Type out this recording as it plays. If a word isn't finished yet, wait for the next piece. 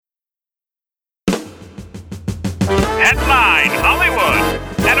Headline Hollywood.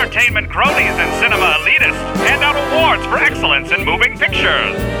 Entertainment cronies and cinema elitists hand out awards for excellence in moving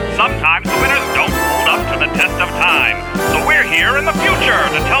pictures. Sometimes the winners don't hold up to the test of time, so we're here in the future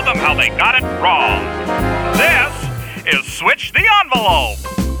to tell them how they got it wrong. This is Switch the Envelope.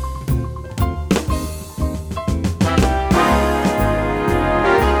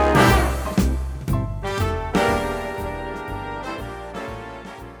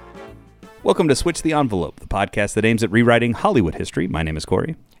 Welcome to Switch the Envelope, the podcast that aims at rewriting Hollywood history. My name is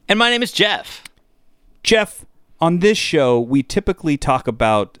Corey. And my name is Jeff. Jeff, on this show, we typically talk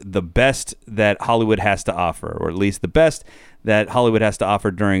about the best that Hollywood has to offer, or at least the best that Hollywood has to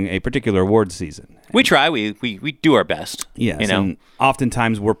offer during a particular awards season. We try. We do our best. Yes, you know? And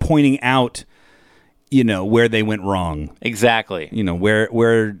oftentimes we're pointing out, where they went wrong. Exactly.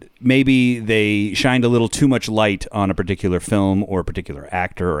 Where maybe they shined a little too much light on a particular film or a particular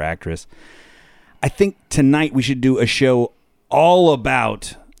actor or actress. I think tonight we should do a show all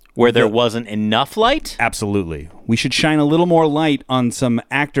about where there wasn't enough light? Absolutely. We should shine a little more light on some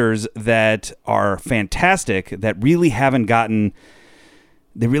actors that are fantastic that really haven't gotten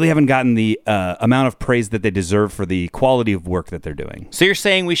the amount of praise that they deserve for the quality of work that they're doing. So you're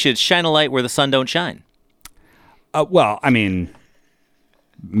saying we should shine a light where the sun don't shine? Well, I mean,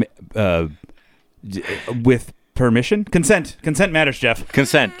 with permission? Consent matters, Jeff.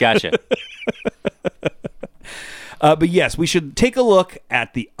 Consent, gotcha. But yes, we should take a look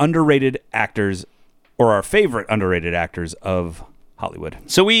at the underrated actors, or our favorite underrated actors of Hollywood.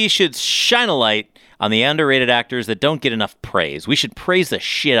 So we should shine a light on the underrated actors that don't get enough praise. We should praise the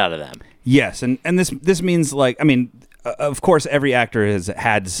shit out of them. Yes, and this means, of course, every actor has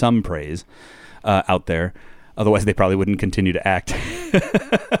had some praise out there. Otherwise, they probably wouldn't continue to act.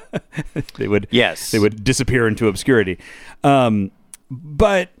 They would disappear into obscurity.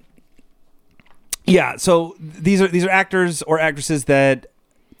 But yeah, so these are actors or actresses that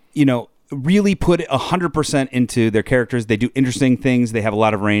really put 100% into their characters. They do interesting things. They have a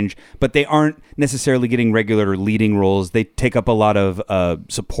lot of range, but they aren't necessarily getting regular leading roles. They take up a lot of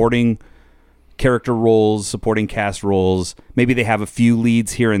supporting character roles, supporting cast roles. Maybe they have a few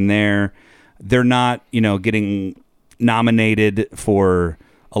leads here and there. They're not, getting nominated for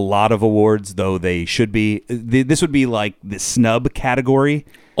a lot of awards, though they should be. This would be like the snub category.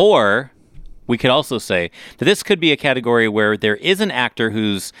 Or we could also say that this could be a category where there is an actor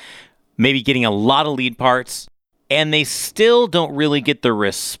who's maybe getting a lot of lead parts, and they still don't really get the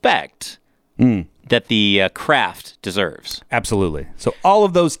respect that the craft deserves. Absolutely. So all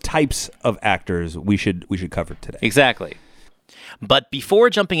of those types of actors we should cover today. Exactly. But before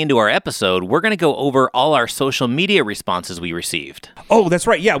jumping into our episode, we're going to go over all our social media responses we received. Oh, that's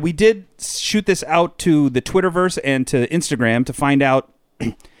right. Yeah, we did shoot this out to the Twitterverse and to Instagram to find out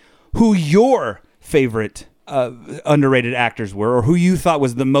who your favorite underrated actors were, or who you thought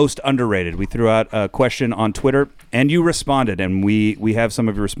was the most underrated. We threw out a question on Twitter, and you responded, and we have some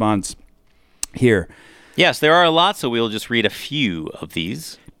of your response here. Yes, there are a lot, so we'll just read a few of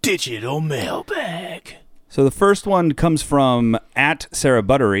these. Digital mailbag. So the first one comes from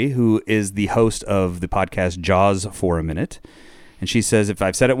 @SarahButtery, who is the host of the podcast Jaws for a Minute. And she says, if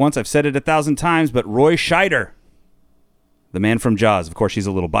I've said it once, I've said it 1,000 times, but Roy Scheider, the man from Jaws. Of course, she's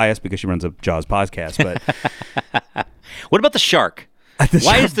a little biased because she runs a Jaws podcast, but... What about the shark?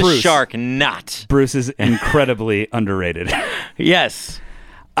 Why is the shark not? Bruce is incredibly underrated. Yes.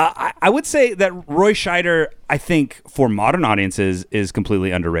 I would say that Roy Scheider, I think, for modern audiences, is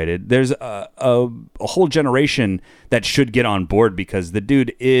completely underrated. There's a whole generation that should get on board because the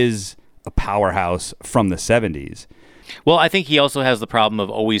dude is a powerhouse from the 70s. Well, I think he also has the problem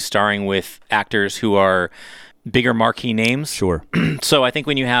of always starring with actors who are bigger marquee names. Sure. So I think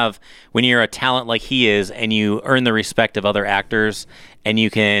when you're a talent like he is and you earn the respect of other actors and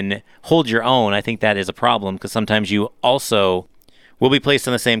you can hold your own, I think that is a problem because sometimes you also will be placed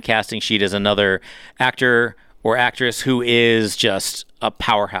on the same casting sheet as another actor or actress who is just a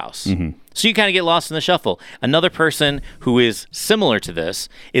powerhouse. Mm-hmm. So you kind of get lost in the shuffle. Another person who is similar to this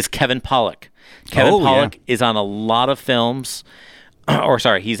is Kevin Pollak. Kevin Pollak is on a lot of films,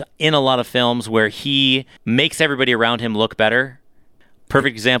 he's in a lot of films where he makes everybody around him look better.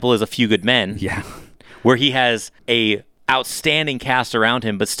 Perfect example is A Few Good Men. Yeah. Where he has a outstanding cast around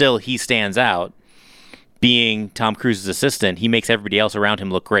him, but still he stands out. Being Tom Cruise's assistant, he makes everybody else around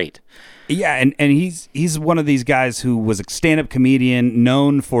him look great. Yeah, and he's one of these guys who was a stand-up comedian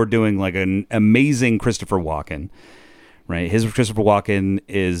known for doing like an amazing Christopher Walken, right? His Christopher Walken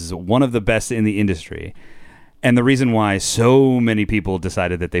is one of the best in the industry. And the reason why so many people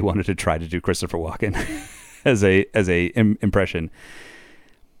decided that they wanted to try to do Christopher Walken as a impression.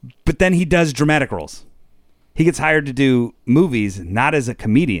 But then he does dramatic roles. He gets hired to do movies, not as a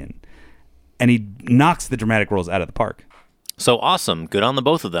comedian, and he knocks the dramatic roles out of the park. So awesome. Good on the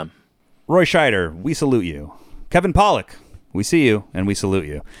both of them. Roy Scheider, we salute you. Kevin Pollak, we see you and we salute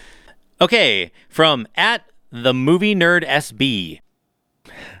you. Okay, from @themovie_nerd_SB,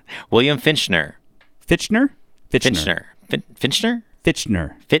 William Finchner. Fitchner? Finchner. Fitchner.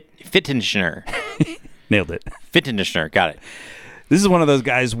 Fittinger. Nailed it. Fittinger. Got it. This is one of those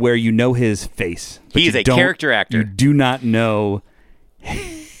guys where you know his face. He's a character actor. You do not know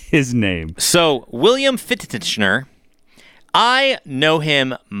his name. So, William Fittinger, I know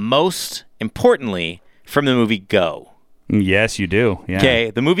him most importantly from the movie Go. Yes, you do. Yeah.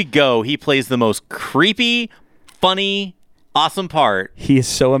 Okay, the movie Go, he plays the most creepy, funny, awesome part. He is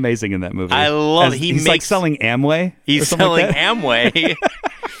so amazing in that movie. I love it. He's like selling Amway. He's selling Amway.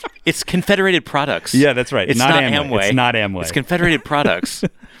 It's Confederated Products. Yeah, that's right. It's not Amway. It's not Amway. It's Confederated Products.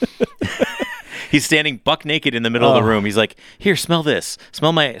 He's standing buck naked in the middle of the room. He's like, "Here, smell this.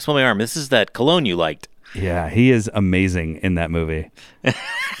 Smell my arm. This is that cologne you liked." Yeah, he is amazing in that movie.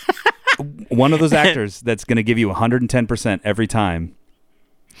 One of those actors that's going to give you 110% every time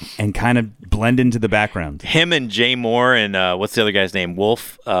and kind of blend into the background. Him and Jay Moore and what's the other guy's name?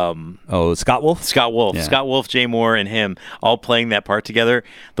 Wolf. Scott Wolf? Scott Wolf. Yeah. Scott Wolf, Jay Moore, and him all playing that part together.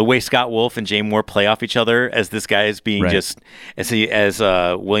 The way Scott Wolf and Jay Moore play off each other as this guy is being as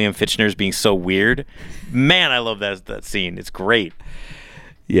William Fitchner's being so weird. Man, I love that scene. It's great.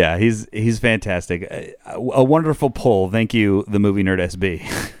 Yeah, he's fantastic. A wonderful pull. Thank you, the movie nerd SB.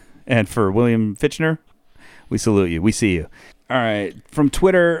 And for William Fitchner, we salute you. We see you. All right. From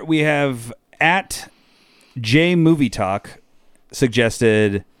Twitter, we have @JMovieTalk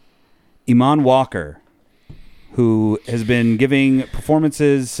suggested Iman Walker, who has been giving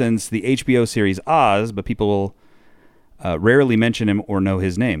performances since the HBO series Oz, but people rarely mention him or know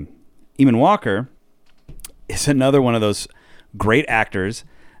his name. Iman Walker is another one of those great actors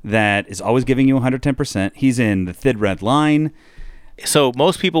that is always giving you 110%. He's in The Thin Red Line. So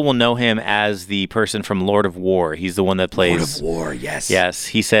most people will know him as the person from Lord of War. He's the one that plays... Lord of War, yes. Yes,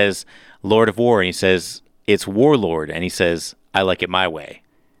 he says Lord of War, and he says it's Warlord, and he says, I like it my way.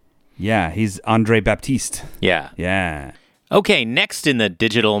 Yeah, he's Andre Baptiste. Yeah. Yeah. Okay, next in the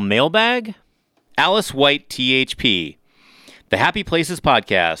digital mailbag, Alice White THP, the Happy Places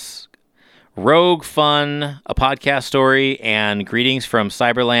podcast, Rogue Fun, a podcast story, and Greetings from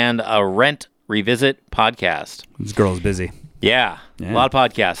Cyberland, a Rent Revisit podcast. This girl's busy. Yeah, a lot of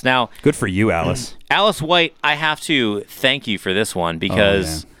podcasts. Now, good for you, Alice. Alice White, I have to thank you for this one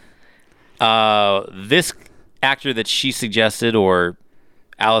because this actor that she suggested, or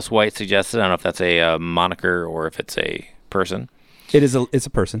Alice White suggested, I don't know if that's a moniker or if it's a person. It's a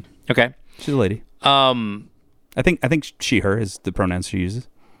person. Okay, she's a lady. I think she, her is the pronouns she uses.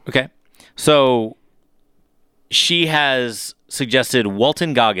 Okay, so she has suggested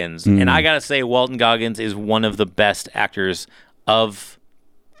Walton Goggins, and I gotta say, Walton Goggins is one of the best actors of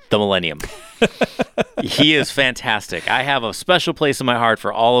the millennium. He is fantastic. I have a special place in my heart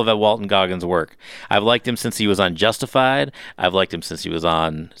for all of Walton Goggins' work. I've liked him since he was on Justified. I've liked him since he was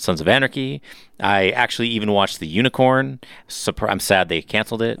on Sons of Anarchy. I actually even watched The Unicorn. I'm sad they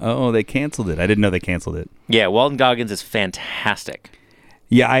canceled it. Oh, they canceled it. I didn't know they canceled it. Yeah, Walton Goggins is fantastic.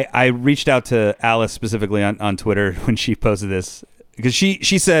 Yeah, I reached out to Alice specifically on Twitter when she posted this because she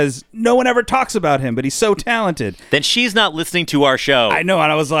says no one ever talks about him, but he's so talented. Then she's not listening to our show. I know,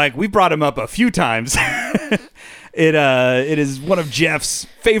 and I was like, we brought him up a few times. It is one of Jeff's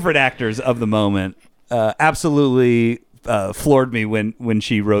favorite actors of the moment. Absolutely floored me when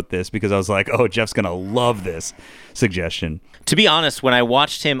she wrote this because I was like, oh, Jeff's gonna love this suggestion. To be honest, when I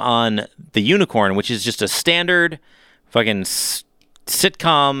watched him on The Unicorn, which is just a standard fucking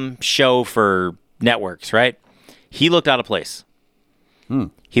sitcom show for networks, right? He looked out of place.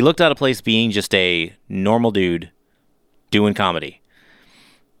 He looked out of place being just a normal dude doing comedy.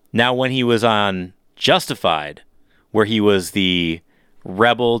 Now, when he was on Justified, where he was the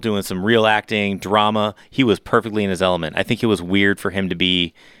rebel doing some real acting, drama, he was perfectly in his element. I think it was weird for him to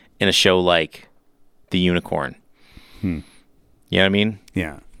be in a show like The Unicorn. You know what I mean?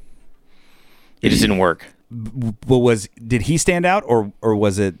 Yeah. It just didn't work. But did he stand out, or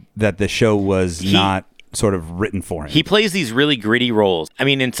was it that the show was not sort of written for him? He plays these really gritty roles. I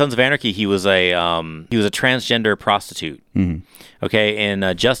mean, in Sons of Anarchy, he was a transgender prostitute. Okay,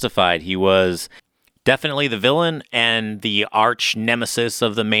 in Justified, he was definitely the villain and the arch nemesis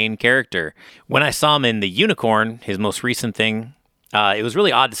of the main character. When I saw him in The Unicorn, his most recent thing, it was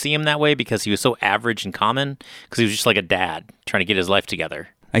really odd to see him that way because he was so average and common because he was just like a dad trying to get his life together.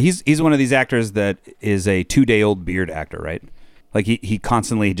 He's one of these actors that is a 2-day-old beard actor, right? Like he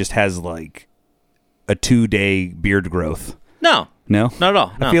constantly just has like a 2-day beard growth. No, not at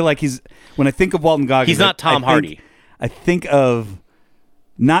all. No. I feel like when I think of Walton Goggins, he's not Tom Hardy. I think of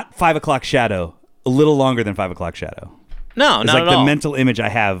not 5 o'clock Shadow, a little longer than 5 o'clock Shadow. No, it's not like at all. the mental image I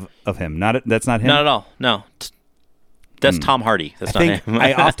have of him. That's not him. Not at all. No, that's Tom Hardy. That's not him.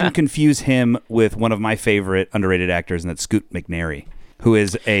 I often confuse him with one of my favorite underrated actors, and that's Scoot McNairy, who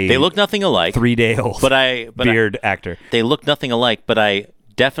is They look nothing alike. 3-day-old beard actor. They look nothing alike, but I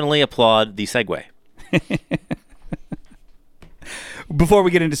definitely applaud the segue. Before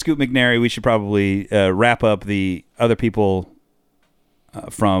we get into Scoot McNairy, we should probably wrap up the other people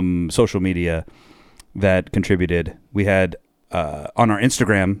from social media that contributed. We had on our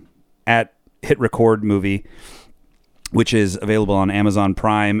Instagram at Hit Record Movie, which is available on Amazon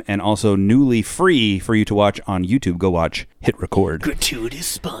Prime and also newly free for you to watch on YouTube. Go watch Hit Record. Gratuitous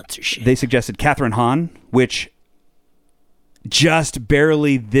sponsorship. They suggested Catherine Hahn, which just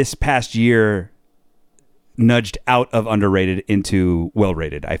barely this past year nudged out of underrated into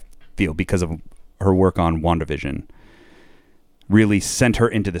well-rated, I feel, because of her work on WandaVision. Really sent her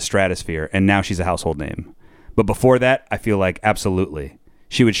into the stratosphere, and now she's a household name. But before that, I feel like absolutely.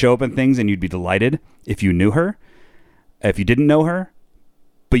 She would show up in things, and you'd be delighted if you knew her, if you didn't know her,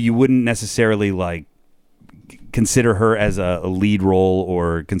 but you wouldn't necessarily like consider her as a lead role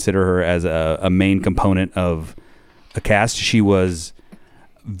or consider her as a main component of a cast. She was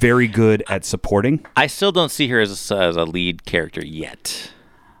very good at supporting. I still don't see her as a lead character yet.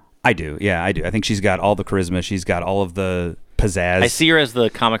 I do. Yeah, I do. I think she's got all the charisma. She's got all of the pizzazz. I see her as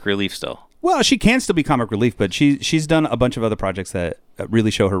the comic relief still. Well, she can still be comic relief, but she's done a bunch of other projects that really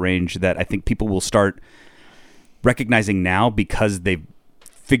show her range that I think people will start recognizing now because they've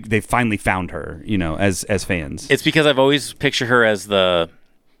finally found her, as fans. It's because I've always pictured her as the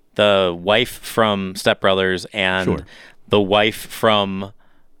wife from Step Brothers and the wife from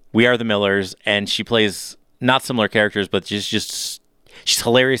We Are the Millers, and she plays not similar characters, but she's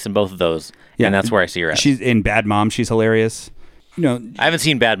hilarious in both of those, and that's where I see her at. She's in Bad Moms. She's hilarious. I haven't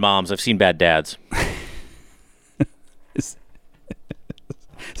seen Bad Moms. I've seen Bad Dads. It's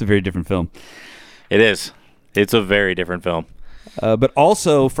a very different film. It is. It's a very different film. But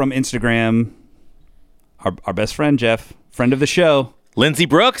also from Instagram, our best friend, Jeff, friend of the show. Lindsay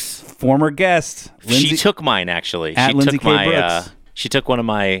Brooks. Former guest. She took mine, actually. She took one of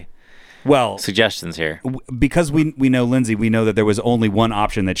my suggestions here. Because we know Lindsay, we know that there was only one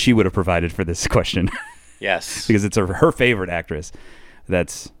option that she would have provided for this question. Yes. Because it's her favorite actress.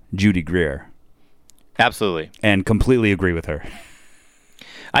 That's Judy Greer. Absolutely. And completely agree with her.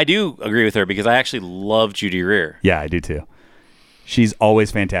 I do agree with her because I actually love Judy Greer. Yeah, I do too. She's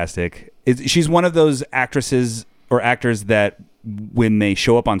always fantastic. She's one of those actresses or actors that when they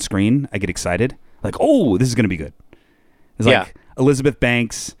show up on screen, I get excited. Like, oh, this is going to be good. It's like Elizabeth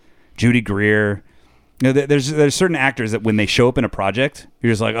Banks, Judy Greer. There's certain actors that when they show up in a project,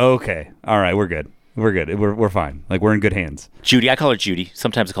 you're just like, oh, okay, all right, we're good. We're good. We're fine. Like, we're in good hands. Judy. I call her Judy.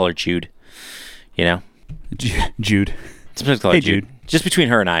 Sometimes I call her Jude. Jude. Sometimes I call her Jude. Just between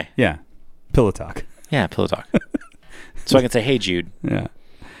her and I. Yeah. Pillow talk. Yeah, pillow talk. So I can say, hey, Jude. Yeah.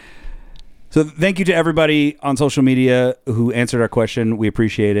 So thank you to everybody on social media who answered our question. We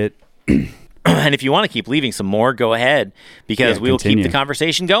appreciate it. And if you want to keep leaving some more, go ahead, because we will keep the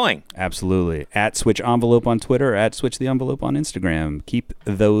conversation going. Absolutely. At Switch Envelope on Twitter, at Switch the Envelope on Instagram. Keep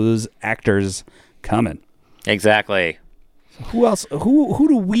those actors coming. Exactly. Who else? Who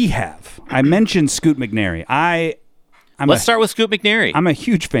do we have? I mentioned Scoot McNairy. Let's start with Scoot McNairy. I'm a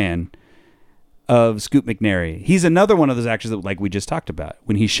huge fan of Scoot McNairy. He's another one of those actors that, like we just talked about,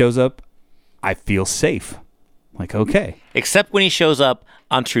 when he shows up, I feel safe. Like, okay. Except when he shows up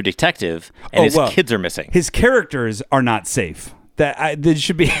on True Detective and his kids are missing. His characters are not safe. There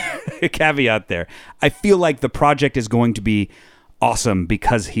should be a caveat there. I feel like the project is going to be awesome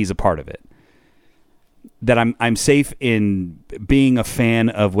because he's a part of it. That I'm safe in being a fan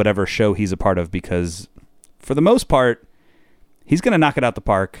of whatever show he's a part of because, for the most part, he's going to knock it out the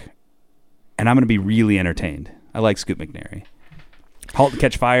park, and I'm going to be really entertained. I like Scoot McNairy. Halt and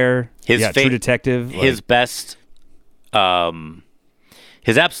Catch Fire. True Detective. His best,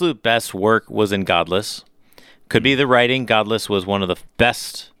 his absolute best work was in Godless. Could be the writing. Godless was one of the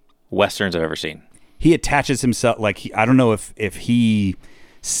best Westerns I've ever seen. He attaches himself, I don't know if he,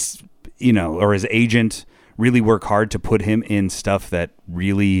 or his agent really work hard to put him in stuff that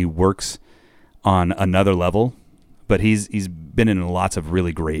really works on another level. But he's been in lots of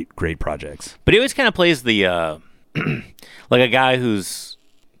really great projects. But he always kind of plays the like a guy who's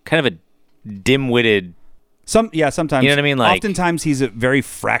kind of a dim-witted. Sometimes. You know what I mean? Like, oftentimes he's a very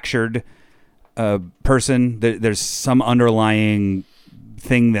fractured person. There's some underlying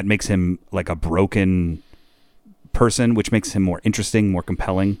thing that makes him like a broken person, which makes him more interesting, more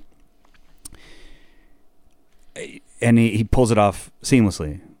compelling. And he pulls it off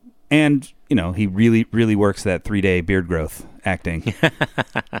seamlessly. And, he really, really works that 3-day beard growth acting.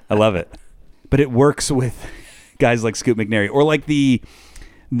 I love it. But it works with guys like Scoot McNairy or like the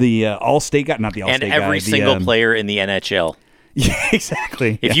All-State guy, not the All-State guy. And every single player in the NHL. Yeah,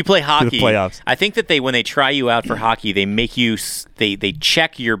 exactly. If you play hockey, the playoffs. I think that when they try you out for hockey, they make you they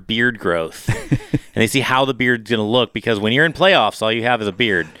check your beard growth and they see how the beard's going to look, because when you're in playoffs, all you have is a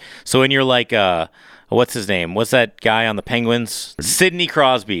beard. So when you're like what's his name? What's that guy on the Penguins? Sidney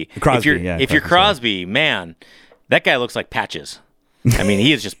Crosby. If you're Crosby, man, that guy looks like patches. I mean,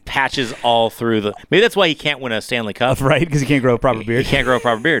 he is just patches all through the. Maybe that's why he can't win a Stanley Cup. Right, because he can't grow a proper beard. He can't grow a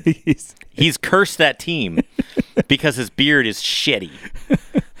proper beard. He's cursed that team because his beard is shitty.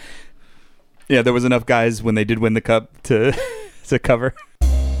 Yeah, there was enough guys when they did win the cup to cover.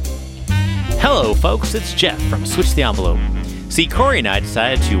 Hello, folks. It's Jeff from Switch the Envelope. See, Corey and I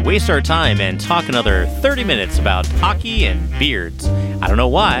decided to waste our time and talk another 30 minutes about hockey and beards. I don't know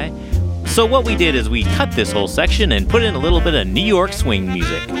why. So what we did is we cut this whole section and put in a little bit of New York swing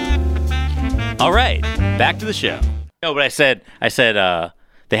music. All right, back to the show. No, but I said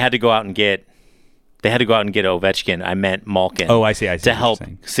they had to go out and get Ovechkin. I meant Malkin. Oh, I see. To help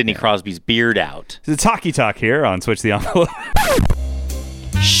Sidney Crosby's beard out. It's Hockey Talk here on Switch the Envelope.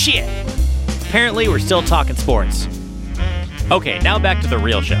 Shit. Apparently, we're still talking sports. Okay, now back to the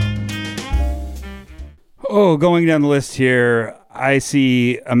real show. Oh, going down the list here, I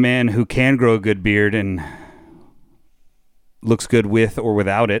see a man who can grow a good beard and looks good with or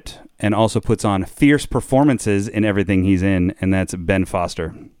without it, and also puts on fierce performances in everything he's in, and that's Ben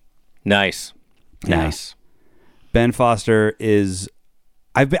Foster. Nice. Yeah. Nice. Ben Foster is...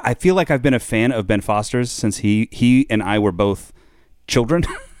 I feel like I've been a fan of Ben Foster's since he and I were both children.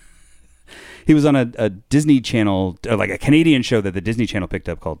 He was on a Disney Channel, like a Canadian show that the Disney Channel picked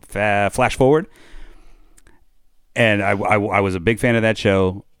up called Flash Forward. And I was a big fan of that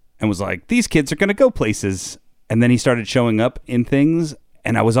show and was like, these kids are going to go places. And then he started showing up in things.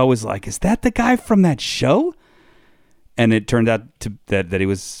 And I was always like, is that the guy from that show? And it turned out that it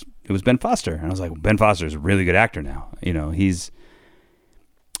was Ben Foster. And I was like, Ben Foster is a really good actor now. He's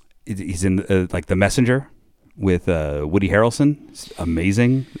in like The Messenger with Woody Harrelson. It's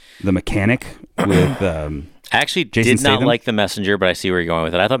amazing. The Mechanic with I actually Jason did not Statham. like The Messenger, but I see where you're going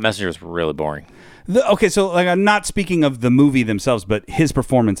with it. I thought Messenger was really boring. Okay, so like I'm not speaking of the movie themselves, but his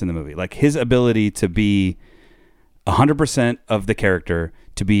performance in the movie, like his ability to be 100% of the character,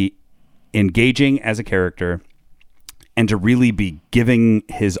 to be engaging as a character, and to really be giving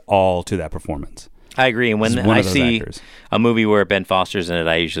his all to that performance. I agree. And when I see a movie where Ben Foster's in it,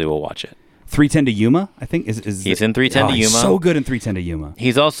 I usually will watch it. 3:10 to Yuma, I think is he's in 3:10 to Yuma. He's so good in 3:10 to Yuma.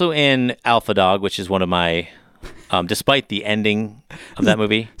 He's also in Alpha Dog, which is one of my. Despite the ending of that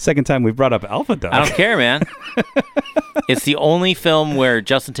movie. Second time we've brought up Alpha Dog. I don't care, man. It's the only film where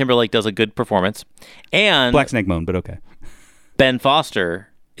Justin Timberlake does a good performance. And Black Snake Moan, but okay. Ben Foster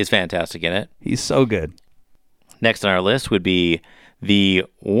is fantastic in it. He's so good. Next on our list would be the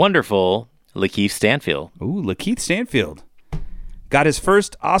wonderful Lakeith Stanfield. Ooh, Lakeith Stanfield. Got his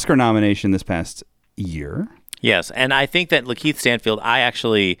first Oscar nomination this past year. Yes, and I think that Lakeith Stanfield, I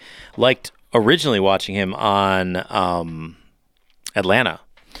actually liked originally watching him on Atlanta.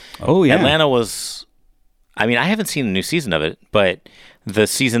 Oh, yeah. Atlanta was, I mean, I haven't seen a new season of it, but the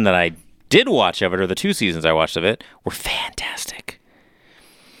season that I did watch of it, or the 2 seasons I watched of it, were fantastic.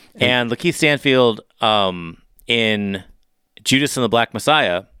 And Lakeith Stanfield in Judas and the Black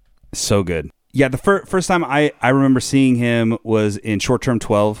Messiah. So good. Yeah, the first time I remember seeing him was in Short Term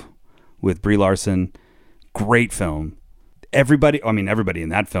 12 with Brie Larson. Great film. Everybody in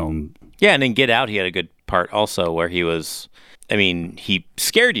that film. Yeah, and in Get Out, he had a good part also where he was, I mean, he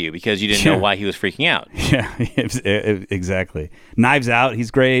scared you because you didn't know why he was freaking out. Yeah, exactly. Knives Out,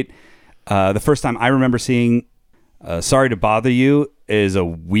 he's great. The first time I remember seeing Sorry to Bother You is a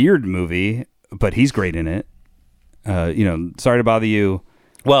weird movie, but he's great in it. Sorry to Bother You.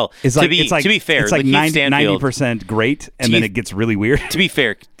 Well, to be fair, it's like Lakeith 90% great, and then it gets really weird. To be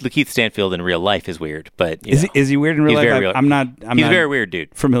fair, Lakeith Stanfield in real life is weird, but is he weird in real life? I'm not. He's a very weird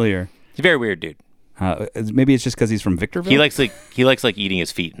dude. Familiar. He's a very weird dude. Maybe it's just because he's from Victorville. He likes eating his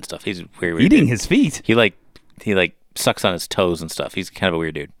feet and stuff. He's a very weird. Eating dude. his feet. He sucks on his toes and stuff. He's kind of a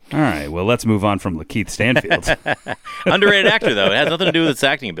weird dude. All right. Well, let's move on from Lakeith Stanfield. Underrated actor though. It has nothing to do with his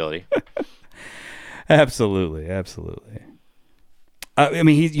acting ability. Absolutely. You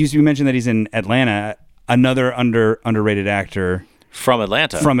mentioned that he's in Atlanta. Another underrated actor from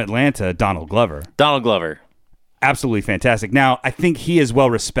Atlanta. Donald Glover. absolutely fantastic. Now, I think he is well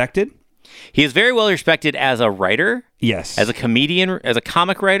respected. He is very well respected as a writer. Yes. As a comedian, as a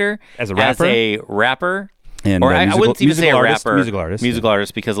comic writer. As a rapper. As a rapper. And or I wouldn't even say a rapper. Musical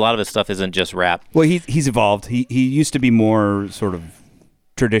artist. Because a lot of his stuff isn't just rap. Well, he's evolved. He used to be more sort of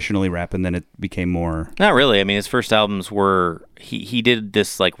traditionally rap, and then it became more... Not really. I mean, his first albums were... He did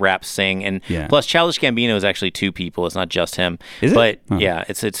this like rap sing, and plus Childish Gambino is actually two people. It's not just him. Is it? But yeah,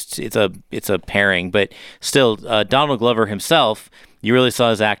 it's a pairing. But still, Donald Glover himself, you really saw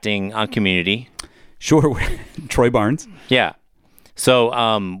his acting on Community. Sure. Troy Barnes. Yeah.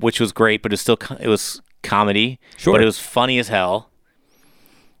 So, which was great, but it was comedy. Sure. But it was funny as hell.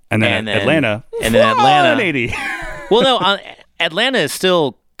 And then Atlanta. And then Atlanta. 180. Well, no, Atlanta is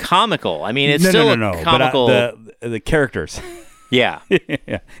still comical. I mean, it's still comical. But the characters. Yeah.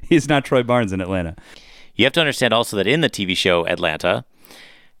 Yeah. He's not Troy Barnes in Atlanta. You have to understand also that in the TV show Atlanta,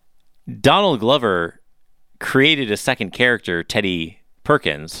 Donald Glover created a second character, Teddy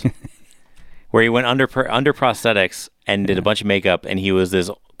Perkins, where he went under prosthetics and did a bunch of makeup, and he was this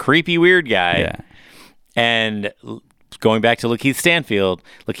creepy, weird guy. Yeah. And going back to Lakeith Stanfield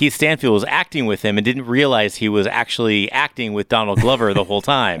was acting with him and didn't realize he was actually acting with Donald Glover the whole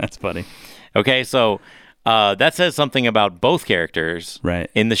time. That's funny. Okay, so that says something about both characters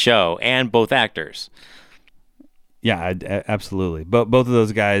in the show and both actors. Yeah, absolutely. But both of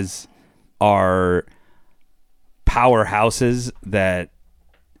those guys are powerhouses that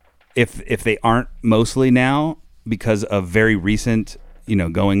if they aren't mostly now because of very recent,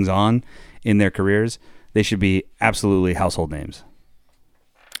 goings on in their careers, they should be absolutely household names.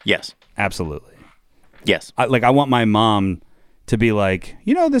 Yes. Absolutely. Yes. I want my mom to be like,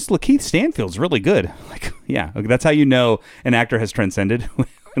 this Lakeith Stanfield's really good. Like, yeah, that's how you know an actor has transcended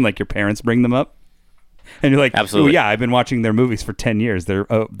when like your parents bring them up. And you're like, absolutely. Yeah, I've been watching their movies for 10 years. They're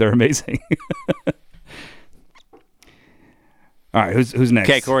amazing. All right, who's next?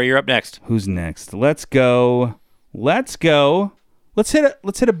 Okay, Corey, you're up next. Who's next? Let's go. Let's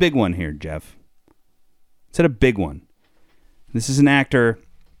hit a big one here, Jeff. Let's hit a big one. This is an actor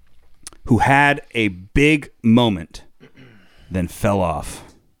who had a big moment, then fell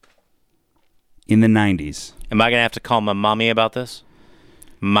off in the 90s. Am I going to have to call my mommy about this?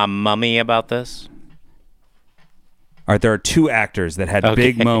 My mummy about this? All right, there are two actors that had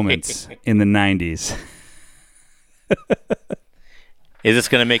big moments in the 90s. Is this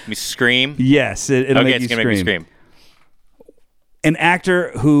going to make me scream? Yes, it'll make you scream. It's going to make me scream. An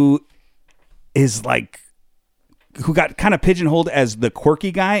actor who is who got kind of pigeonholed as the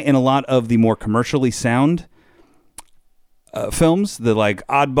quirky guy in a lot of the more commercially sound films, the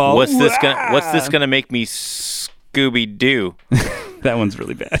oddball. What's this gonna make me Scooby Doo? That one's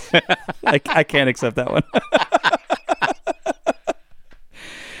really bad. I can't accept that one.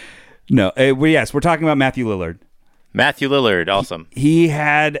 No, yes, we're talking about Matthew Lillard. Matthew Lillard, awesome. He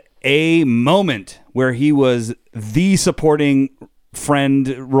had a moment where he was the supporting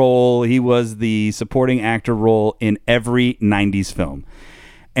friend role. He was the supporting actor role in every 90s film.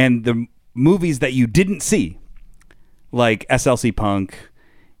 And the movies that you didn't see, like SLC Punk,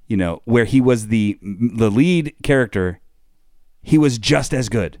 where he was the lead character, he was just as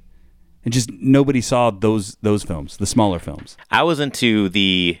good. And just nobody saw those films, the smaller films. I was into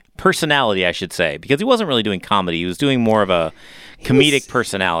the personality, I should say, because he wasn't really doing comedy. He was doing more of a comedic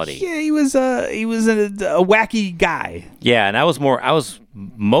personality. Yeah, he was a wacky guy. Yeah, and I was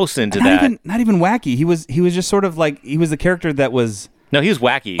most into that. Not even wacky. He was just sort of he was the character that was. No, he was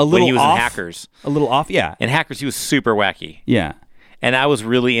wacky. A little when he was off, in Hackers. A little off, yeah. In Hackers, he was super wacky. Yeah. And I was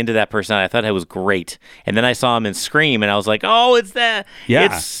really into that personality. I thought it was great. And then I saw him in Scream, and I was like, oh, it's that. Yeah.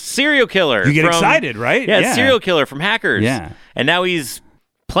 It's Serial Killer. You get excited, right? Yeah, Serial Killer from Hackers. Yeah. And now he's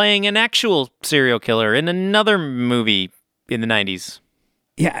playing an actual serial killer in another movie in the 90s.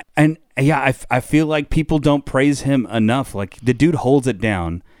 Yeah, and I feel like people don't praise him enough. Like, the dude holds it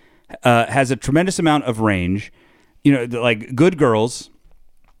down, has a tremendous amount of range. Good Girls,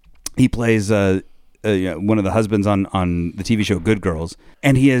 he plays... one of the husbands on the TV show Good Girls,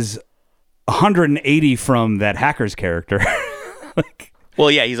 and he is 180 from that Hackers character. Well,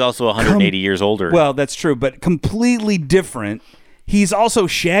 yeah, he's also 180 years older. Well, that's true, but completely different. He's also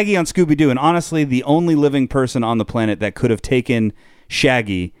Shaggy on Scooby-Doo, and honestly, the only living person on the planet that could have taken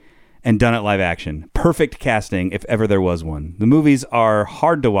Shaggy and done it live action. Perfect casting, if ever there was one. The movies are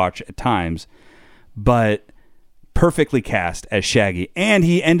hard to watch at times, but perfectly cast as Shaggy, and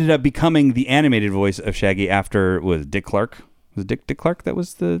he ended up becoming the animated voice of Shaggy after Dick Clark. Was it Dick Clark that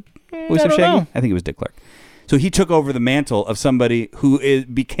was the voice of Shaggy? Know. I think it was Dick Clark. So he took over the mantle of somebody who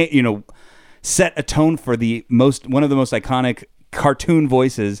became, set a tone for one of the most iconic cartoon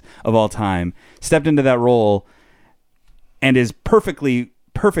voices of all time. Stepped into that role and is perfectly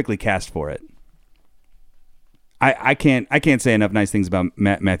cast for it. I can't say enough nice things about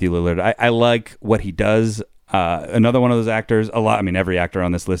Matthew Lillard. I like what he does. Another one of those actors. Every actor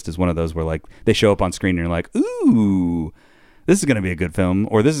on this list is one of those where like they show up on screen and you're like, ooh, this is going to be a good film,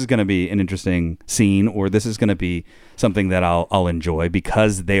 or this is going to be an interesting scene, or this is going to be something that I'll enjoy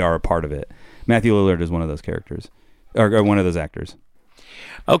because they are a part of it. Matthew Lillard is one of those characters, or one of those actors.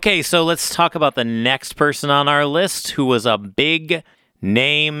 Okay, so let's talk about the next person on our list who was a big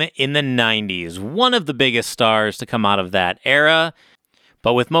name in the 90s. One of the biggest stars to come out of that era.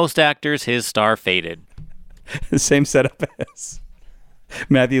 But with most actors, his star faded. The same setup as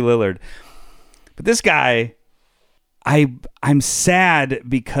Matthew Lillard. But this guy, I'm sad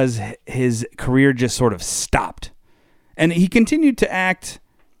because his career just sort of stopped. And he continued to act,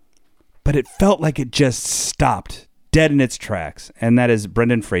 but it felt like it just stopped dead in its tracks, and that is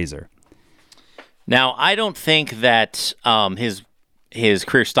Brendan Fraser. Now, I don't think that his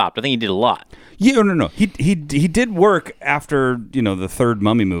career stopped. I think he did a lot. Yeah, no. He did work after, the third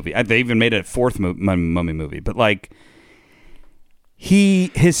Mummy movie. They even made a fourth Mummy movie, but like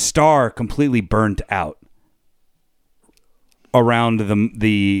his star completely burnt out around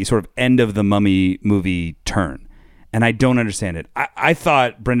the sort of end of the Mummy movie turn. And I don't understand it. I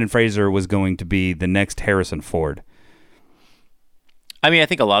thought Brendan Fraser was going to be the next Harrison Ford. I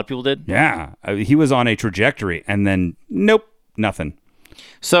think a lot of people did. Yeah. He was on a trajectory, and then, nope, nothing.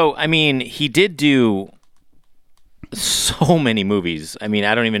 So, he did do so many movies. I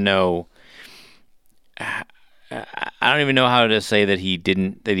don't even know how to say that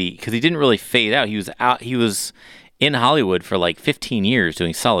because he didn't really fade out. He was in Hollywood for like 15 years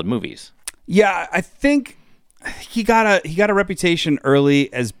doing solid movies. Yeah, I think he got a reputation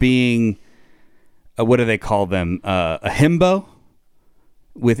early as being what do they call them? A himbo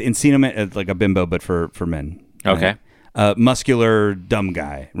with Encino Man, like a bimbo but for men. Okay. Right? Muscular dumb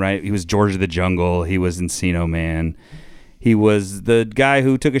guy, right? He was George of the Jungle. He was Encino Man. He was the guy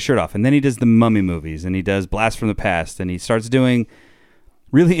who took his shirt off, and then he does the Mummy movies, and he does Blast from the Past, and he starts doing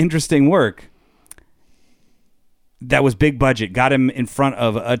really interesting work that was big budget, got him in front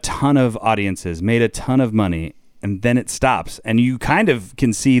of a ton of audiences, made a ton of money, and then it stops. And you kind of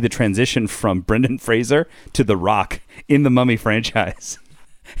can see the transition from Brendan Fraser to The Rock in the Mummy franchise.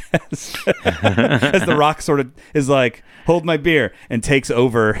 As The Rock sort of is like, hold my beer, and takes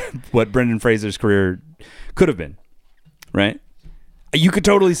over what Brendan Fraser's career could have been, right? You could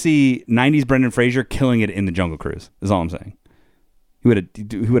totally see 90s Brendan Fraser killing it in The Jungle Cruise, is all I'm saying. He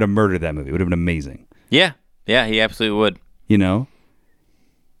would have murdered that movie. It would have been amazing. Yeah, he absolutely would.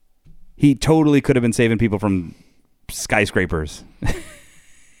 He totally could have been saving people from skyscrapers.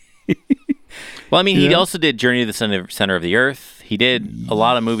 Well, he also did Journey to the Center of the Earth. He did a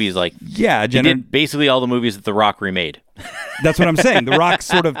lot of movies he did basically all the movies that The Rock remade. That's what I'm saying. The Rock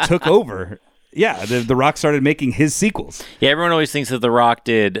sort of took over. Yeah, the Rock started making his sequels. Yeah, everyone always thinks that The Rock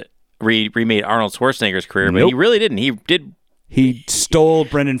remade Arnold Schwarzenegger's career, but he really didn't. He stole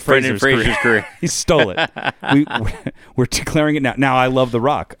Brendan Fraser's career. He stole it. We're declaring it now. Now, I love The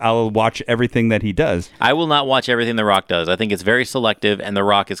Rock. I'll watch everything that he does. I will not watch everything The Rock does. I think it's very selective, and The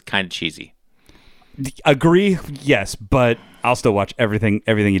Rock is kind of cheesy. Agree, yes, but I'll still watch everything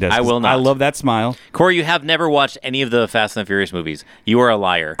he does. I will not. I love that smile. Corey, you have never watched any of the Fast and the Furious movies. You are a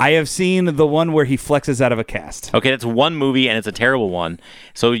liar. I have seen the one where he flexes out of a cast. Okay, that's one movie, and it's a terrible one.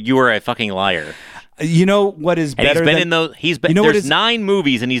 So you are a fucking liar. You know what is better? And there's 9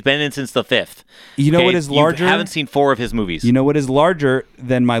 movies, and he's been in since the 5th. You know what is larger? You haven't seen 4 of his movies. You know what is larger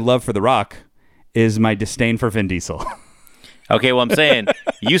than my love for The Rock is my disdain for Vin Diesel. Okay, well, I'm saying,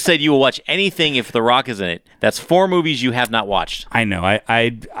 you said you will watch anything if The Rock is in it. That's 4 movies you have not watched. I know.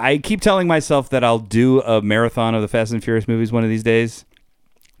 I keep telling myself that I'll do a marathon of the Fast and Furious movies one of these days,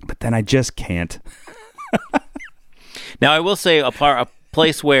 but then I just can't. Now, I will say a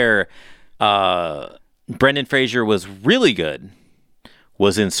place where Brendan Fraser was really good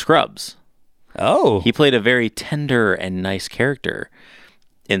was in Scrubs. Oh. He played a very tender and nice character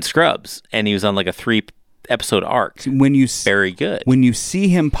in Scrubs, and he was on like a 3-episode arc. Very good. When you see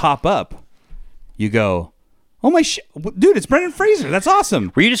him pop up, you go, oh my shit. Dude, it's Brendan Fraser. That's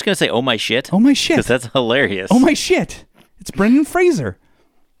awesome. Were you just going to say, oh my shit? Oh my shit. Because that's hilarious. Oh my shit. It's Brendan Fraser.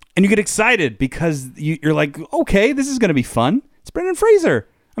 And you get excited because you're like, okay, this is going to be fun. It's Brendan Fraser.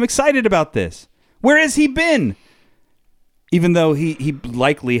 I'm excited about this. Where has he been? Even though he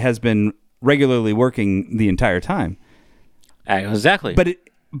likely has been regularly working the entire time. Exactly.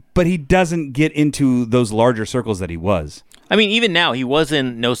 But he doesn't get into those larger circles that he was. Even now, he was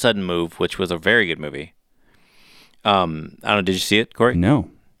in No Sudden Move, which was a very good movie. I don't know, did you see it, Corey? No.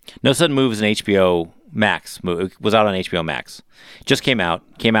 No Sudden Move is an HBO Max movie. It was out on HBO Max. Just came out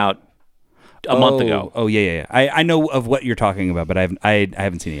a month ago. Oh, yeah. I know of what you're talking about, but I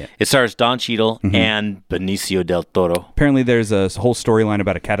haven't seen it yet. It stars Don Cheadle and Benicio del Toro. Apparently, there's a whole storyline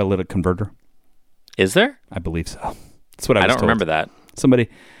about a catalytic converter. Is there? I believe so. That's what I was don't told. remember that. Somebody,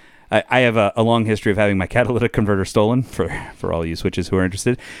 I have a long history of having my catalytic converter stolen for all you switches who are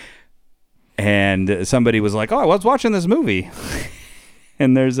interested. And somebody was like, "Oh, I was watching this movie,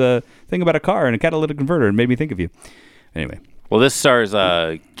 and there's a thing about a car and a catalytic converter, and made me think of you." Anyway. Well, this stars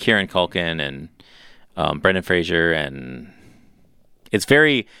Kieran Culkin and Brendan Fraser, and it's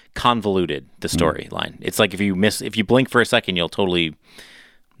very convoluted, the storyline. It's like if you blink for a second, you'll totally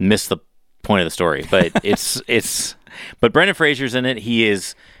miss the point of the story. But but Brendan Fraser's in it. He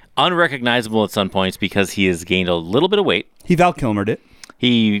is unrecognizable at some points because he has gained a little bit of weight. He Val Kilmered it.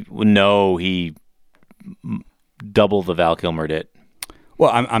 He double the Val Kilmered it.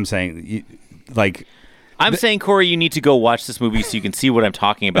 Well, I'm saying, I'm saying, Corey, you need to go watch this movie so you can see what I'm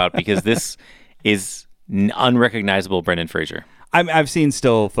talking about, because this is unrecognizable Brendan Fraser. I've seen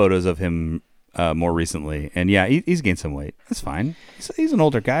still photos of him more recently, and yeah, he's gained some weight. That's fine. He's an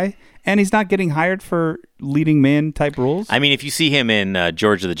older guy, and he's not getting hired for leading man type roles. I mean, if you see him in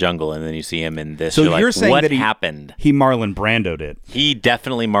George of the Jungle, and then you see him in this, so you're like, saying what that happened? He Marlon Brando'd it. He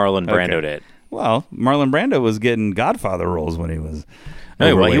definitely Marlon Brando'd it. Well, Marlon Brando was getting Godfather roles when he was.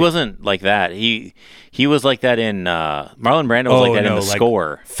 No, well, he wasn't like that. He was like that in Marlon Brando was like that in The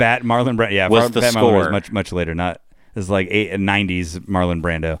Score. Fat Marlon Brando, yeah, was The Fat Score. Marlon was much later. Not it's like 90s Marlon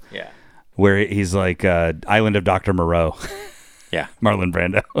Brando. Yeah, where he's like Island of Dr. Moreau. Yeah, Marlon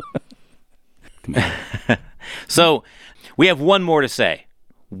Brando. Come on. So we have one more to say.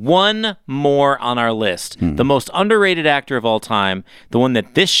 One more on our list. The most underrated actor of all time, the one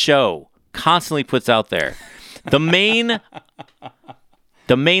that this show constantly puts out there.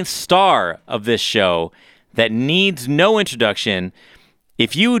 The main star of this show that needs no introduction.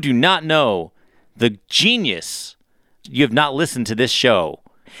 If you do not know the genius, you have not listened to this show.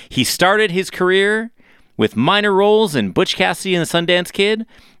 He started his career with minor roles in Butch Cassidy and the Sundance Kid.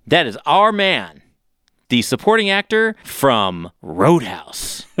 That is our man, the supporting actor from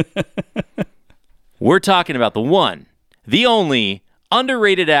Roadhouse. We're talking about the one, the only,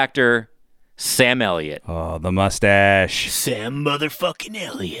 underrated actor, Sam Elliott. Oh, the mustache. Sam motherfucking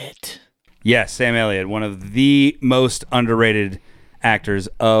Elliott. Yes, Sam Elliott, one of the most underrated actors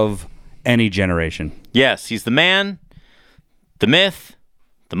of any generation. Yes, he's the man, the myth,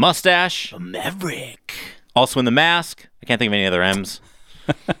 the mustache, the maverick. Also in The Mask. I can't think of any other M's.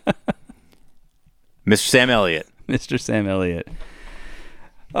 Mr. Sam Elliott. Mr. Sam Elliott.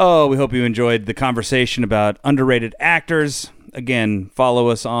 Oh, we hope you enjoyed the conversation about underrated actors. Again, follow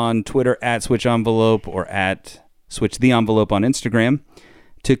us on Twitter at Switch Envelope or at Switch the Envelope on Instagram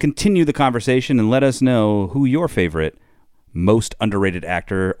to continue the conversation and let us know who your favorite most underrated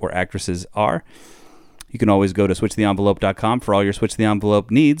actor or actresses are. You can always go to switchtheenvelope.com for all your Switch the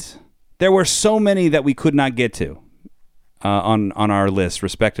Envelope needs. There were so many that we could not get to on our list,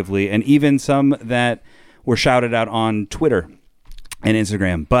 respectively, and even some that were shouted out on Twitter and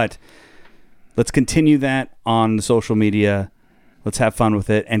Instagram. But let's continue that on the social media. Let's have fun with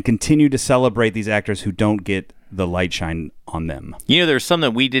it and continue to celebrate these actors who don't get the light shine on them. You know, there's some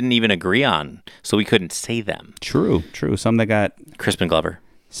that we didn't even agree on, so we couldn't say them. True. Some that got Crispin Glover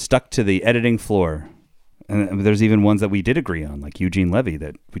stuck to the editing floor. And there's even ones that we did agree on, like Eugene Levy,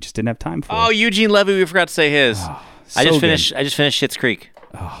 that we just didn't have time for. Oh, Eugene Levy, we forgot to say his. Oh, I just finished Schitt's Creek.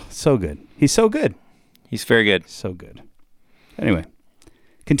 Oh, so good. He's so good. He's very good. So good. Anyway,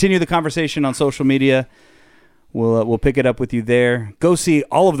 continue the conversation on social media. We'll pick it up with you there. Go see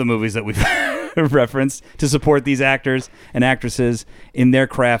all of the movies that we've referenced to support these actors and actresses in their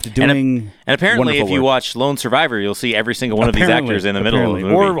craft doing and apparently if you work. watch Lone Survivor, you'll see every single one of these actors in the middle of the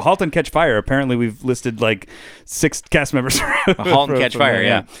movie. Or Halt and Catch Fire. Apparently we've listed like 6 cast members. Halt and Catch Fire,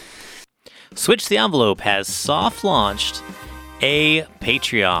 yeah. Switch the Envelope has soft launched a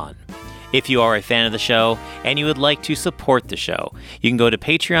Patreon. If you are a fan of the show and you would like to support the show, you can go to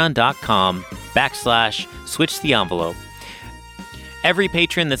patreon.com/Switch the Envelope. Every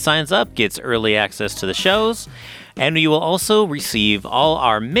patron that signs up gets early access to the shows, and you will also receive all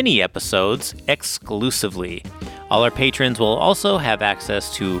our mini episodes exclusively. All our patrons will also have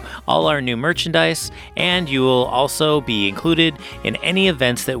access to all our new merchandise, and you will also be included in any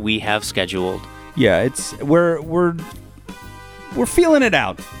events that we have scheduled. Yeah, we're feeling it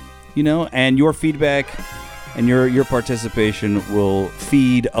out, you know, and your feedback and your participation will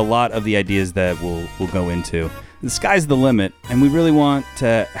feed a lot of the ideas that we'll go into. The sky's the limit, and we really want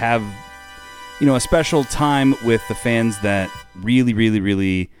to have, you know, a special time with the fans that really, really,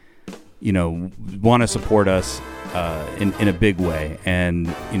 really want to support us in a big way,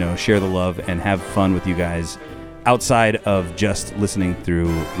 and share the love and have fun with you guys outside of just listening through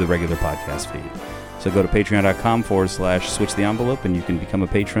the regular podcast feed. So go to patreon.com/switch the envelope and you can become a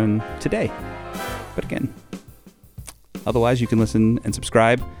patron today. But again, otherwise you can listen and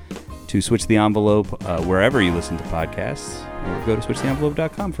subscribe to Switch the Envelope wherever you listen to podcasts, or go to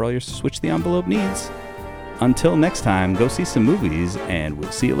switchtheenvelope.com for all your Switch the Envelope needs. Until next time, go see some movies, and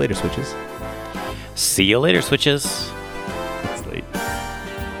we'll see you later, Switches. See you later, Switches. It's late.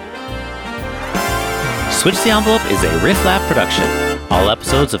 Switch the Envelope is a Riff Lab production. All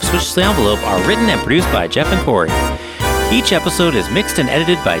episodes of Switch the Envelope are written and produced by Jeff and Corey. Each episode is mixed and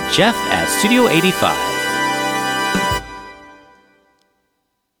edited by Jeff at Studio 85.